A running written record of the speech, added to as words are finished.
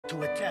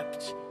to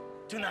attempt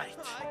tonight.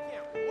 I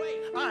can't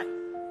wait. I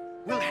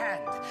will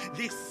hand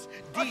this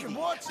denis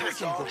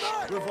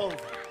revolver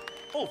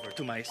over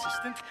to my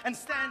assistant and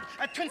stand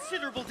at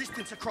considerable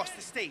distance across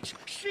the stage.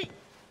 She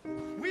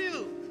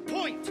will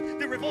point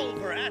the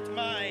revolver at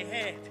my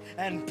head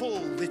and pull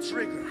the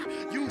trigger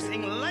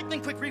using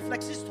lightning-quick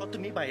reflexes taught to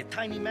me by a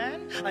tiny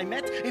man I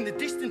met in the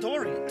distant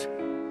Orient.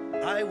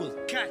 I will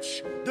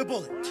catch the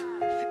bullet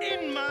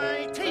in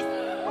my teeth.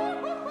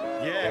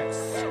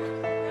 Yes,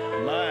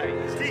 my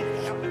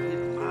teeth.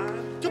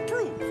 To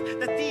prove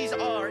that these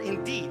are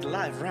indeed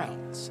live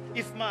rounds,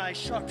 if my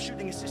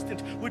sharpshooting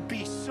assistant would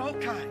be so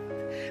kind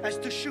as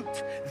to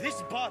shoot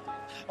this bottle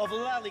of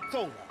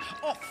Lalicola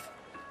off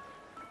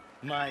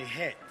my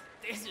head.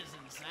 This is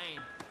insane.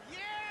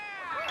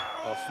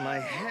 Off my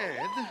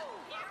head. Here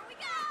we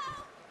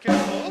go!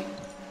 Careful.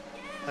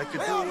 I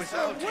could do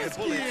without the bullets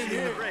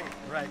in the brain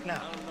right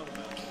now.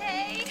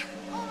 Okay.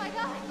 Oh my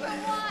God, you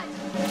what?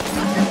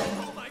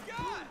 Oh my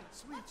God!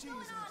 Sweet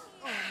Jesus.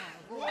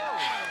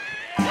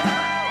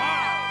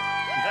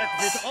 That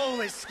bit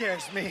always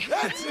scares me.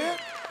 That's it.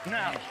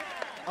 Now,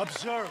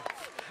 observe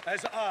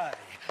as I,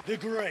 the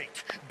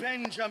great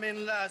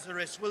Benjamin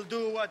Lazarus, will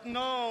do what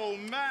no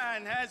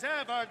man has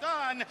ever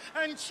done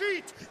and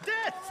cheat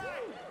death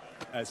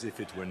as if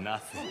it were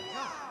nothing.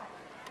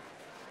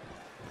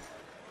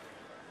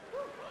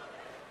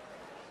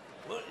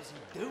 What is he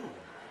doing?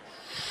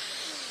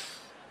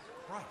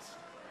 Christ.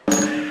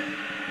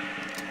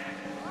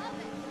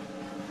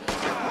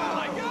 Oh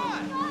my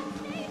God! God,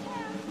 save him!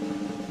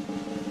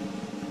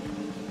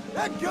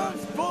 That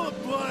gun's full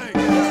of blanks.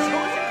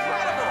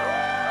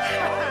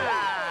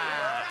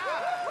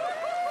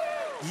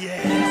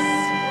 Yes,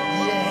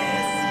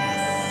 yes,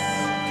 yes.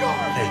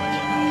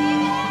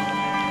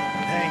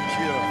 Thank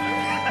you.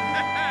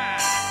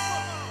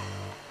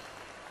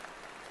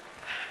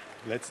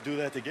 Let's do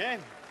that again.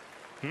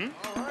 All right.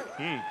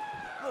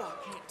 Oh, I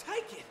can't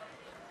take it.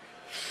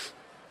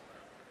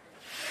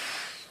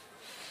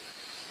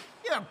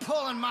 You're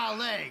pulling my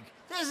leg.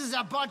 This is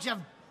a bunch of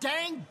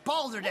dang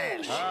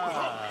balderdash.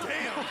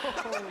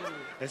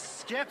 A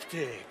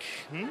skeptic,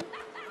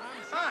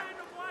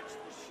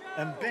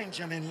 I'm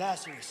Benjamin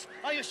Lazarus.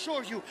 I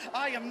assure you,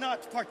 I am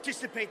not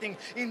participating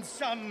in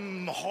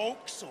some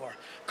hoax or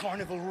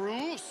carnival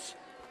ruse.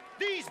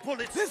 These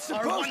bullets This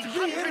are supposed to be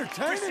 100%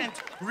 entertaining?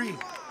 real.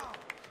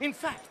 In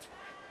fact,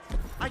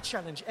 I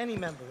challenge any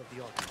member of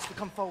the audience to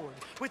come forward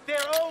with their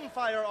own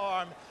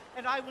firearm,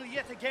 and I will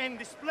yet again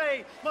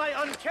display my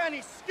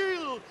uncanny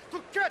skill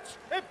to catch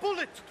a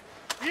bullet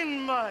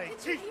in my Did you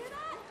teeth. hear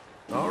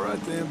that? All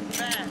right, then.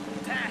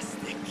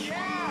 Fantastic.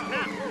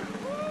 Now,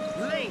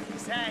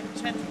 ladies and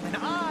gentlemen,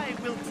 I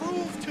will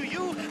prove to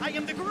you I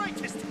am the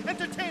greatest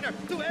entertainer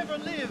to ever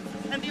live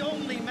and the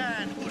only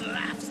man who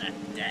laughs at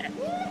death.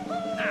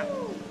 Now,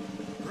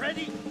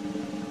 ready?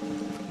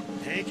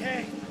 Take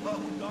aim. Oh,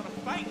 gonna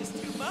fight is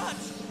too much.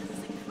 This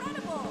is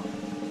incredible!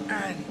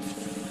 And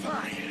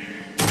fire.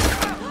 Oh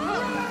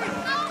my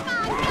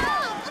God! Oh my God!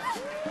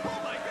 Oh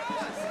my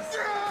God,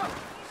 save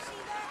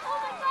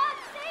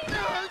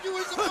him! You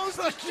were supposed to Looks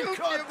like you shoot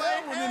caught me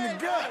that one in the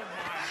gut.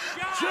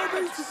 Sure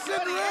beats to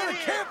sit around a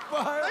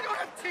campfire. I don't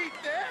have teeth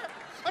there.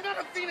 I'm not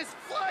a Venus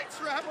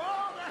flytrap.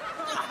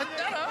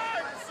 That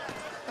hurts.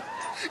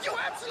 You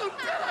absolute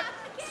pillock.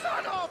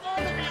 Son of all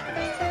of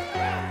you.